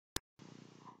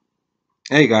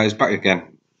Hey guys, back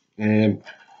again.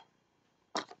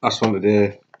 Last one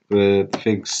today for the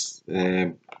figs.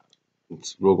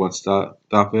 It's Rogue One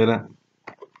Darth Vader.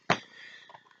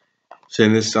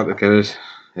 Saying this start to get it.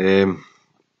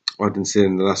 What I didn't say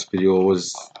in the last video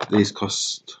was these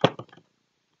cost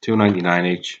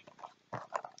 $2.99 each.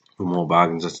 For more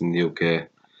bargains, that's in the UK.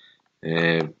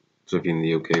 So if you're in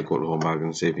the UK, go to Home Bargains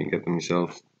and see if you can get them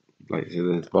yourself. Like I said,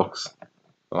 in this box,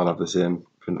 all have the same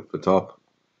print up the top.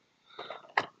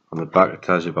 On the back, it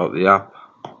tells you about the app.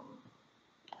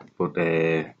 But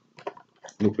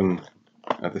looking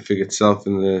at the fig itself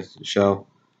in the shell,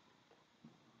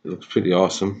 it looks pretty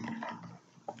awesome.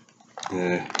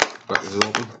 Back is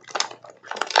open.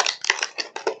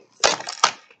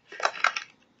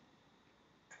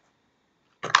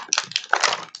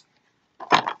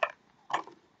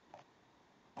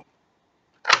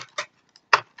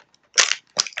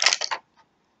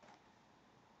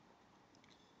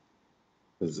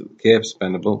 There's a cape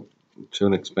expendable,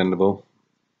 tune expendable.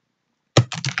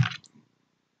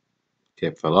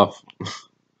 Cape fell off.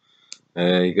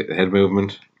 You get the head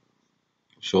movement,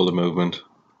 shoulder movement,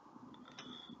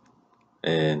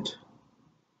 and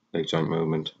leg joint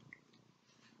movement.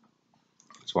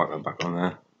 Let's whack that back on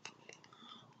there.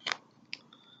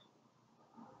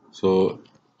 So,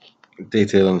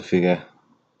 detail on the figure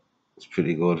is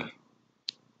pretty good.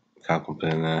 Can't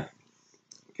complain there.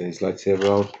 Get his lightsaber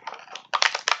out.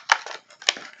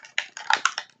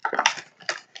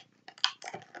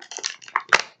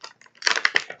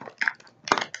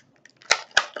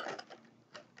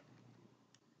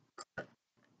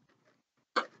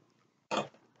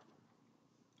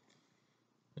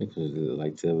 There's a little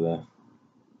lightsaber there,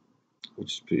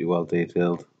 which is pretty well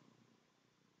detailed.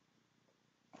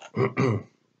 There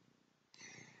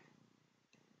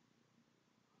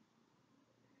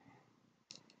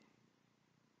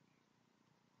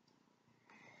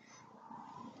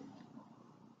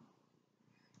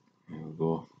we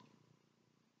go.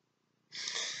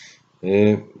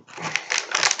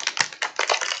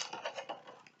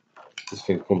 This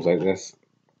thing comes like this.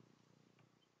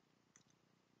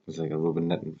 There's like a rubber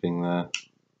netting thing there.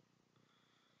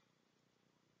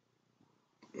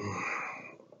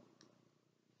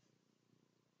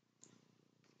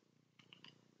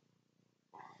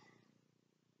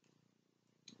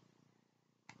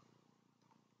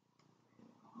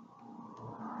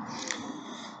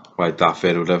 Why Darth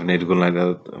Vader would ever need a gun like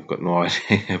that, I've got no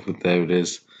idea, but there it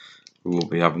is. We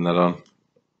won't be having that on.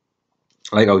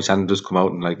 I like how his hand does come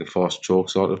out in like a force choke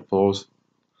sort of pose.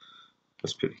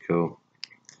 That's pretty cool.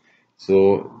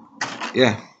 So,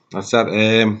 yeah, that's that.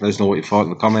 Let us know what you thought in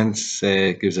the comments.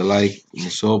 Give us a like and a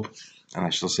sub, and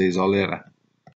I shall see you all later.